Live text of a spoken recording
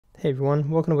Hey everyone,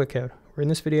 welcome to WittCode, where in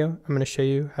this video I'm going to show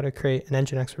you how to create an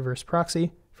Nginx reverse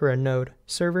proxy for a Node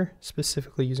server,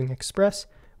 specifically using Express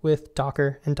with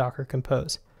Docker and Docker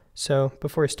Compose. So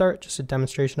before we start, just a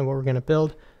demonstration of what we're going to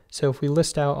build. So if we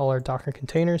list out all our Docker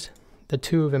containers, the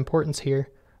two of importance here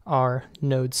are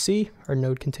Node C, our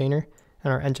Node container,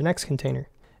 and our Nginx container.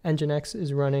 Nginx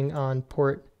is running on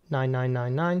port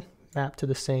 9999, mapped to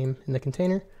the same in the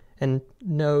container, and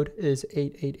Node is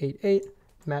 8888,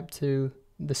 mapped to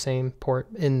the same port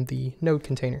in the Node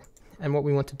container. And what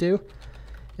we want to do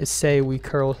is say we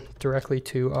curl directly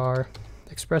to our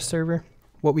Express server.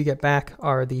 What we get back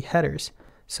are the headers,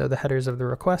 so the headers of the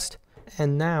request.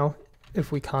 And now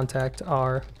if we contact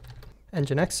our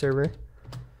Nginx server,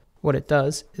 what it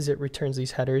does is it returns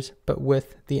these headers, but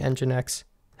with the Nginx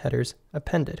headers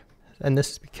appended. And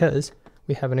this is because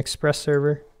we have an Express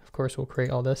server, of course we'll create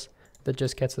all this, that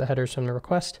just gets the headers from the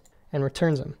request and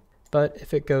returns them. But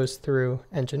if it goes through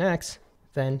Nginx,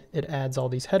 then it adds all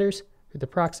these headers through the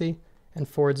proxy and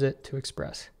forwards it to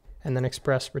Express. And then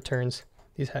Express returns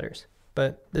these headers.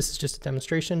 But this is just a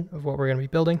demonstration of what we're going to be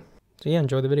building. So yeah,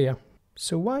 enjoy the video.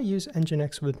 So why use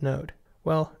Nginx with Node?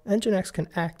 Well, Nginx can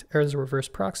act as a reverse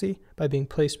proxy by being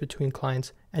placed between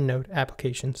clients and Node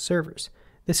application servers.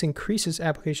 This increases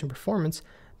application performance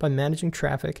by managing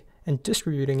traffic and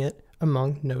distributing it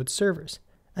among Node servers.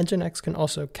 Nginx can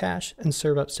also cache and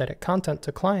serve up static content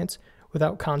to clients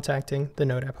without contacting the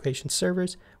Node application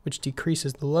servers, which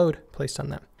decreases the load placed on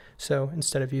them. So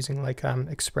instead of using like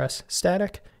Express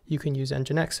static, you can use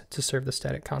Nginx to serve the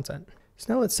static content.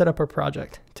 So now let's set up our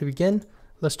project. To begin,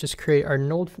 let's just create our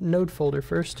Node folder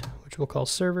first, which we'll call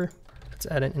server. Let's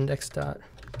add an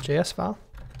index.js file.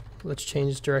 Let's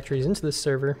change directories into this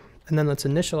server, and then let's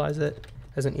initialize it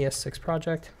as an ES6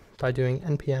 project by doing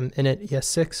npm init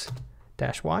ES6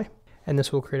 -y, and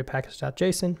this will create a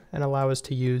package.json and allow us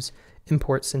to use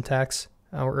import syntax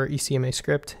or ECMA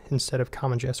script instead of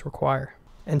CommonJS require.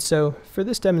 And so for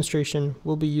this demonstration,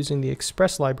 we'll be using the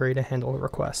Express library to handle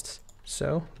requests.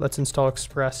 So let's install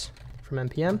Express from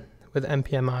npm with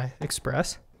npmi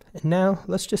express. And now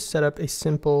let's just set up a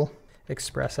simple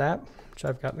Express app, which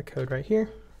I've got the code right here.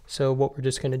 So what we're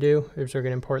just going to do is we're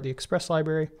going to import the Express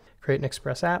library, create an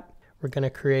Express app. We're going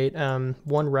to create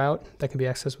one route that can be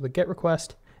accessed with a GET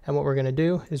request. And what we're going to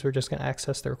do is we're just going to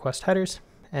access the request headers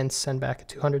and send back a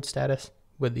 200 status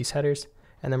with these headers.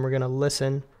 And then we're going to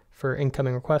listen for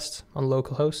incoming requests on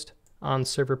localhost on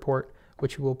server port,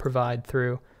 which we will provide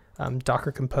through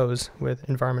Docker Compose with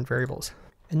environment variables.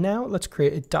 And now let's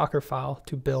create a Docker file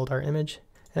to build our image.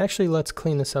 And actually, let's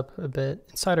clean this up a bit.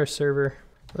 Inside our server,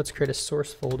 let's create a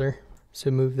source folder.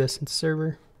 So move this into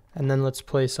server. And then let's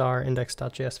place our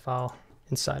index.js file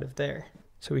inside of there.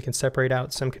 So we can separate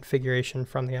out some configuration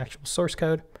from the actual source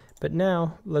code. But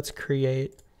now let's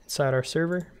create inside our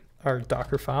server, our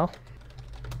Docker file.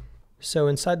 So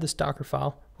inside this Docker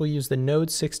file, we'll use the Node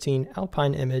 16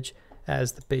 Alpine image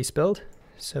as the base build.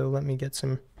 So let me get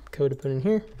some code to put in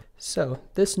here. So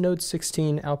this Node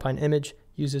 16 Alpine image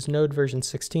uses Node version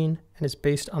 16 and is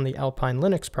based on the Alpine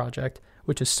Linux project,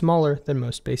 which is smaller than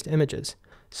most based images.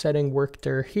 Setting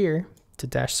workdir here to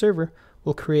 -server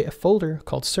will create a folder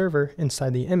called server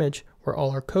inside the image where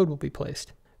all our code will be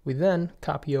placed. We then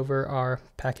copy over our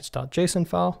package.json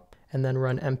file and then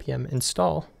run npm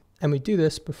install. And we do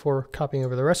this before copying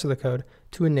over the rest of the code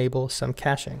to enable some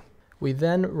caching. We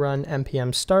then run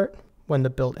npm start when the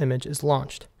built image is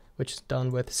launched, which is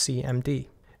done with cmd.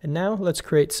 And now let's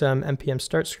create some npm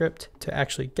start script to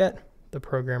actually get the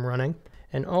program running.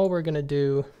 And all we're going to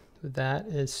do with that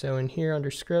is, so in here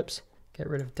under scripts, get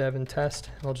rid of dev and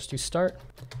test, and we'll just do start.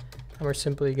 And we're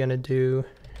simply going to do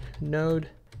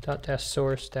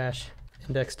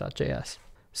node.source-index.js.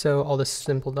 So all this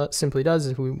simply does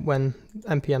is when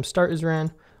npm start is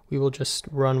ran, we will just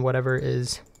run whatever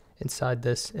is inside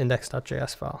this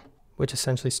index.js file, which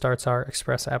essentially starts our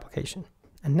Express application.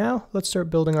 And now let's start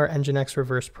building our Nginx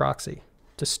reverse proxy.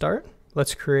 To start,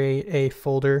 let's create a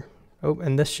folder. Oh,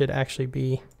 and this should actually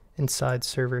be inside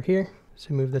server here.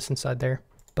 So move this inside there.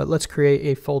 But let's create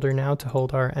a folder now to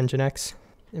hold our Nginx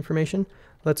information.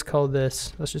 Let's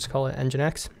just call it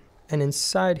Nginx. And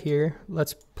inside here,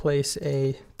 let's place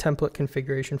a template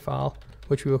configuration file,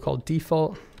 which we will call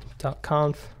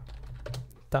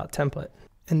default.conf.template.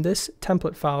 And this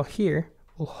template file here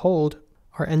will hold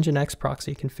our Nginx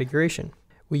proxy configuration.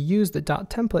 We use the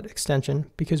 .template extension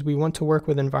because we want to work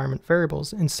with environment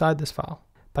variables inside this file.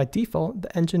 By default, the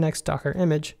Nginx Docker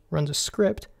image runs a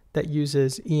script that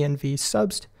uses env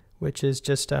subst, which is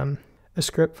just a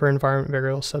script for environment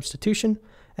variable substitution.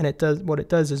 And what it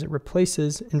does is it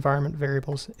replaces environment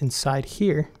variables inside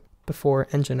here before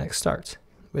Nginx starts.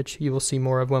 which you will see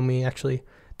more of when we actually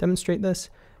demonstrate this.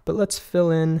 But let's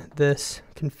fill in this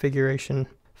configuration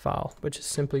file, which is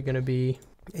simply going to be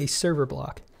a server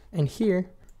block. And here,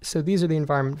 so these are the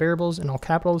environment variables in all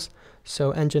capitals.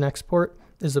 So Nginx port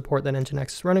is the port that Nginx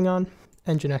is running on.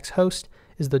 Nginx host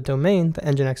is the domain that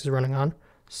Nginx is running on.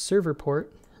 Server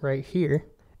port right here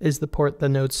is the port the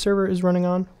node server is running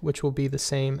on, which will be the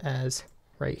same as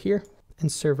right here.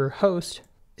 And server host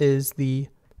is the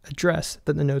address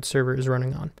that the node server is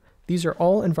running on. These are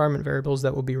all environment variables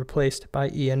that will be replaced by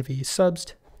env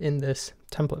subst in this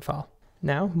template file.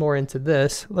 Now, more into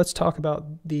this, let's talk about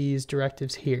these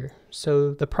directives here.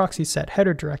 So the proxy set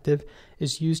header directive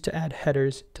is used to add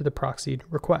headers to the proxied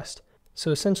request.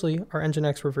 So essentially, our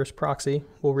Nginx reverse proxy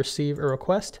will receive a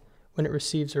request. When it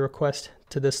receives a request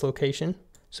to this location,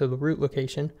 so the root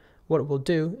location, what it will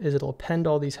do is it'll append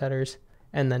all these headers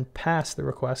and then pass the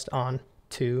request on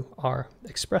to our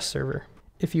Express server.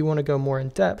 If you want to go more in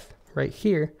depth, right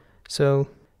here, so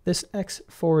this x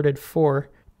forwarded 4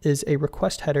 is a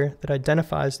request header that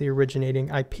identifies the originating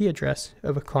IP address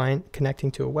of a client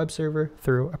connecting to a web server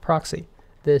through a proxy.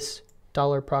 This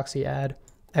 $proxy add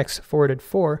x forwarded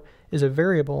 4 is a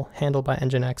variable handled by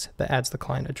Nginx that adds the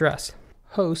client address.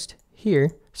 Host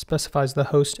here specifies the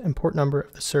host and port number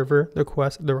of the server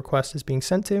the request is being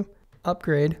sent to.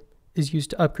 Upgrade is used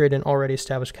to upgrade an already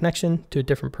established connection to a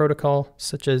different protocol,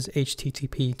 such as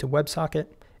HTTP to WebSocket.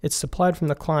 It's supplied from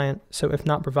the client, so if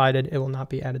not provided, it will not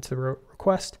be added to the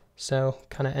request. So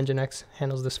kind of Nginx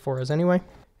handles this for us anyway.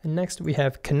 And next we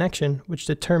have connection, which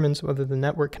determines whether the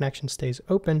network connection stays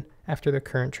open after the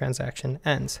current transaction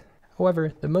ends.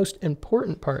 However, the most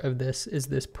important part of this is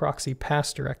this proxy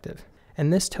pass directive.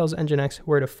 And this tells Nginx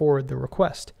where to forward the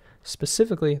request.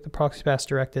 Specifically, the proxy pass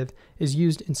directive is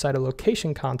used inside a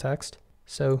location context,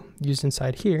 so used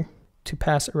inside here, to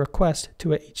pass a request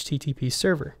to a HTTP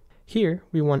server. Here,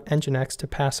 we want Nginx to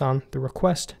pass on the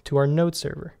request to our node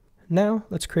server. Now,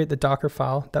 let's create the Docker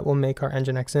file that will make our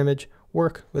Nginx image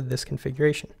work with this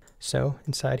configuration. So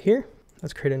inside here,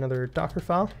 let's create another Docker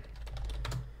file.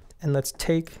 And let's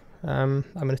take, I'm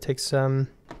going to take some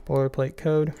boilerplate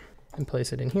code and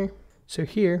place it in here. So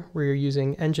here we're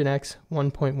using Nginx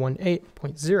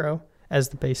 1.18.0 as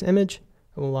the base image,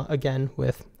 again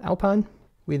with Alpine.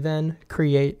 We then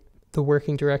create the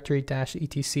working directory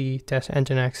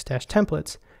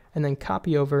 -etc-nginx-templates and then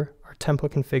copy over our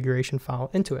template configuration file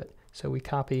into it. So we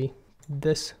copy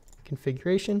this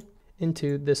configuration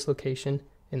into this location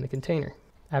in the container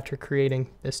after creating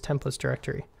this templates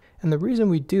directory. And the reason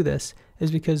we do this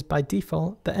is because by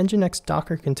default, the Nginx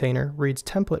Docker container reads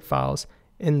template files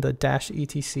in the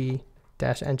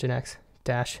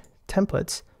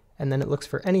 -etc-nginx-templates, and then it looks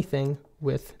for anything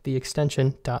with the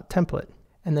extension .template.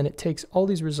 And then it takes all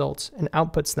these results and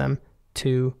outputs them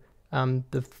to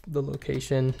the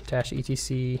location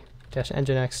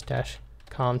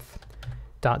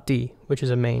 -etc-nginx-conf.d, which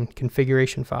is a main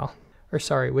configuration file,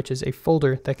 which is a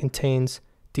folder that contains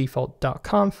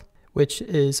default.conf, which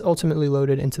is ultimately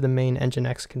loaded into the main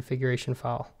Nginx configuration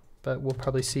file. But we'll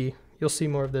probably see, you'll see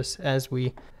more of this as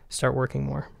we start working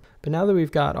more. But now that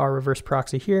we've got our reverse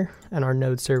proxy here and our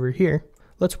node server here,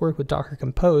 let's work with Docker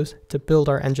Compose to build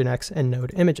our Nginx and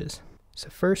node images. So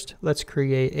first, let's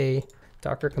create a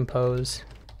Docker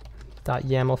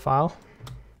Compose.yaml file.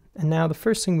 And now the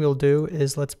first thing we'll do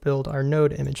is let's build our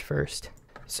node image first.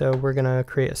 So we're gonna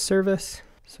create a service.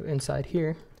 So inside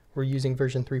here, we're using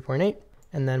version 3.8,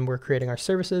 and then we're creating our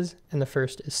services, and the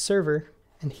first is server.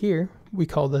 And here we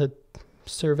call the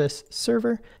service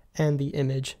server and the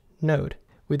image node.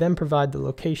 We then provide the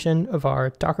location of our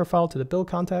Docker file to the build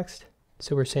context.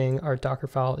 So we're saying our Docker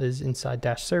file is inside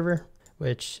 -server,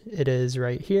 which it is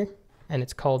right here. And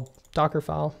it's called Docker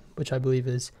file, which I believe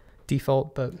is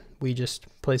default, but we just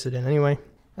place it in anyway.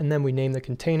 And then we name the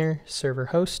container server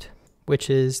host, which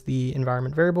is the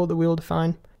environment variable that we will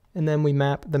define. And then we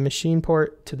map the machine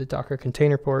port to the Docker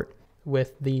container port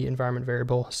with the environment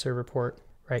variable server port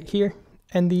right here.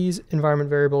 And these environment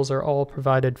variables are all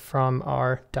provided from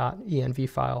our .env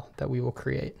file that we will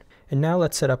create. And now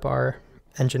let's set up our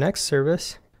Nginx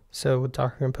service. So with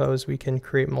Docker Compose, we can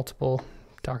create multiple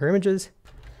Docker images.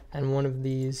 And one of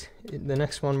these, the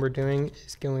next one we're doing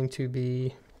is going to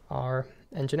be our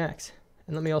Nginx.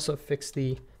 And let me also fix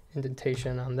the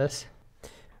indentation on this.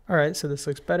 All right, so this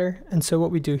looks better. And so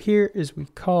what we do here is we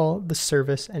call the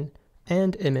service and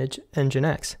image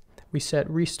Nginx. We set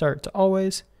restart to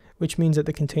always, which means that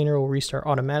the container will restart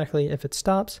automatically if it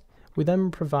stops. We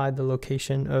then provide the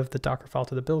location of the Docker file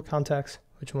to the build context,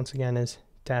 which once again is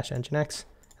 -nginx,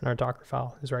 and our Docker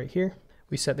file is right here.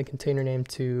 We set the container name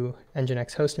to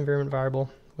Nginx host environment variable,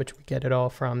 which we get it all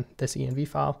from this env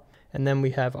file. And then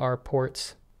we have our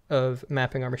ports of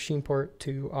mapping our machine port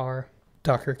to our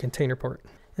Docker container port.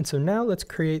 And so now let's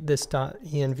create this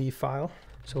 .env file.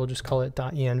 So we'll just call it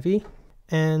 .env.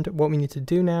 And what we need to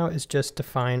do now is just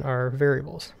define our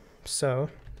variables. So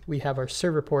we have our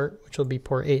server port, which will be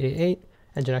port 888.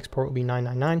 Nginx port will be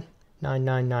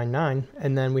 999,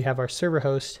 and then we have our server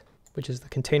host, which is the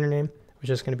container name, which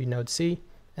is going to be node C,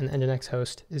 and the Nginx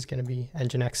host is going to be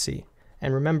Nginx C.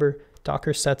 And remember,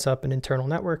 Docker sets up an internal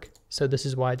network, so this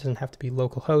is why it doesn't have to be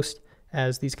localhost,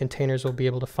 as these containers will be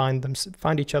able to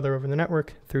find each other over the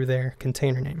network through their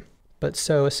container name. But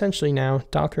so essentially now,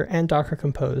 Docker and Docker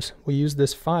Compose will use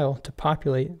this file to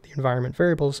populate the environment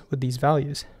variables with these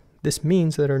values. This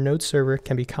means that our node server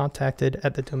can be contacted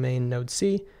at the domain node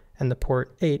C and the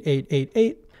port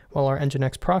 8888, while our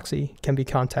Nginx proxy can be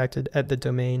contacted at the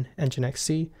domain Nginx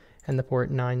C and the port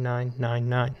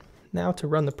 9999. Now to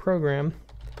run the program,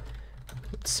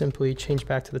 let's simply change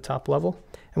back to the top level.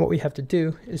 And what we have to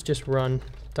do is just run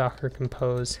Docker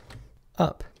Compose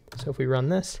up. So if we run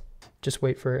this, just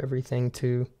wait for everything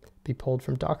to be pulled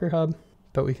from DockerHub,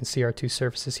 but we can see our two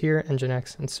services here,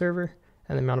 Nginx and server,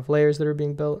 and the amount of layers that are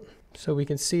being built. So we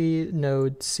can see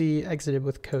node C exited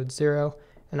with code 0,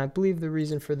 and I believe the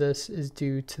reason for this is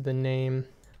due to the name.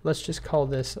 Let's just call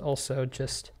this also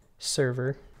just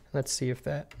server. Let's see if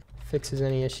that fixes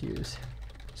any issues.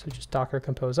 So just Docker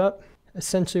Compose up.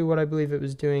 Essentially what I believe it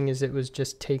was doing is it was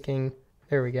just taking,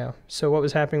 there we go. So what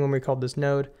was happening when we called this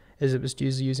node is it was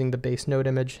using the base node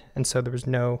image, and so there was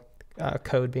no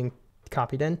code being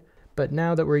copied in. But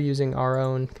now that we're using our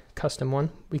own custom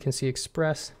one, we can see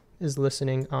Express is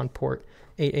listening on port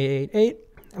 8888,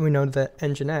 and we know that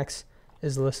Nginx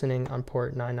is listening on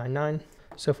port 999.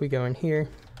 So if we go in here,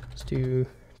 let's do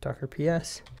Docker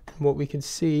PS, and what we can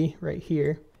see right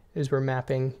here is we're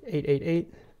mapping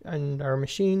 888 on our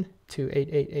machine to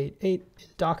 8888 in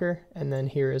Docker, and then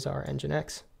here is our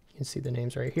Nginx. You can see the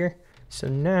names right here. So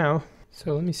now,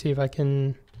 let me see if I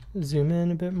can zoom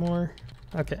in a bit more.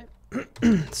 Okay.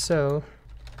 So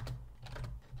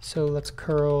let's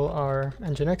curl our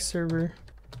Nginx server,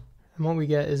 and what we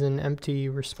get is an empty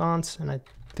response, and I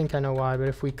think I know why, but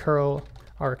if we curl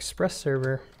our Express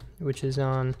server, which is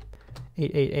on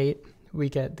 888, we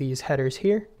get these headers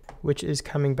here, which is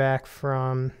coming back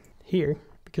from here,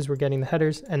 because we're getting the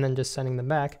headers and then just sending them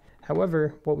back.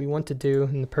 However, what we want to do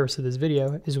in the purpose of this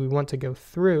video is we want to go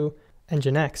through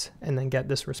Nginx and then get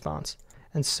this response.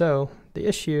 And so the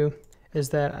issue is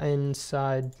that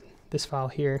inside this file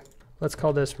here, let's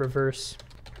call this reverse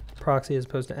proxy as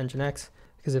opposed to Nginx,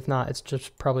 because if not, it's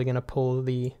just probably going to pull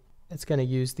it's going to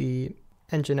use the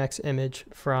Nginx image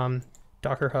from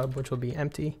DockerHub, which will be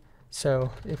empty.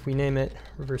 So if we name it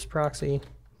reverse proxy,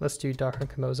 let's do Docker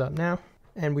Compose up now.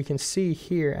 And we can see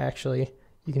here, actually,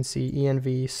 you can see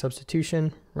env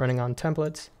substitution running on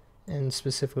templates, and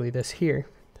specifically this here.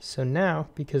 So now,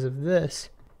 because of this,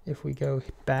 if we go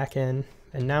back in,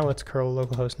 and now let's curl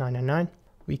localhost 999,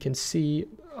 we can see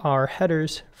our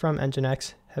headers from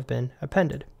Nginx have been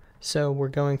appended. So we're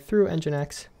going through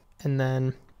Nginx, and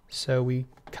then, so we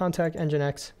contact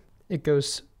Nginx, it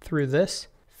goes through this,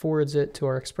 forwards it to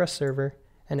our Express server,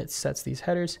 and it sets these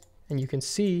headers, and you can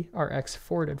see our X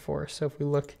forwarded for. So if we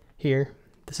look here,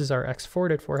 this is our X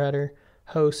forwarded for header,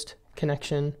 host,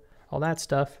 connection, all that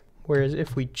stuff. Whereas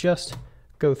if we just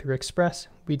go through Express,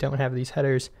 we don't have these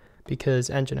headers because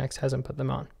Nginx hasn't put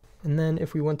them on. And then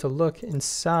if we want to look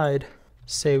inside,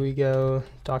 say we go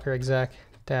docker exec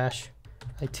 -it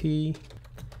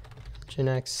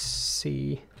Nginx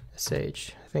c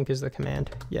sh, I think is the command.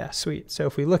 Yeah, sweet. So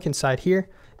if we look inside here,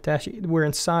 we're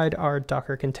inside our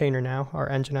Docker container now, our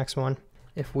Nginx one.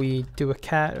 If we do a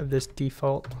cat of this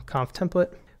default conf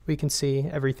template, we can see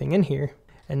everything in here.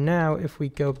 And now if we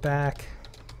go back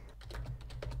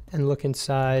and look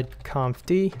inside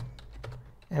confd,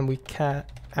 and we cat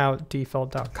out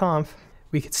default.conf,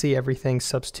 we can see everything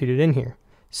substituted in here.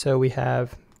 So we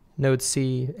have node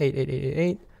C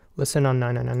 88888, listen on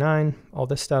 9999, all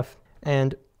this stuff,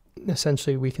 and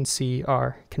essentially we can see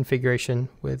our configuration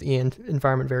with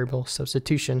environment variable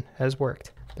substitution has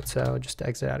worked. But so just to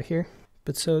exit out of here.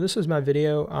 But so this was my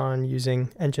video on using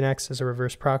Nginx as a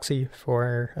reverse proxy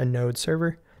for a node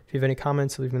server. If you have any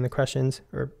comments, leave them in the questions,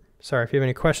 if you have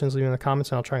any questions, leave them in the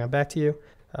comments and I'll try and get back to you.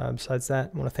 Besides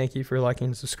that, I want to thank you for liking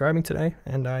and subscribing today,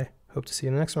 and I hope to see you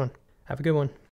in the next one. Have a good one.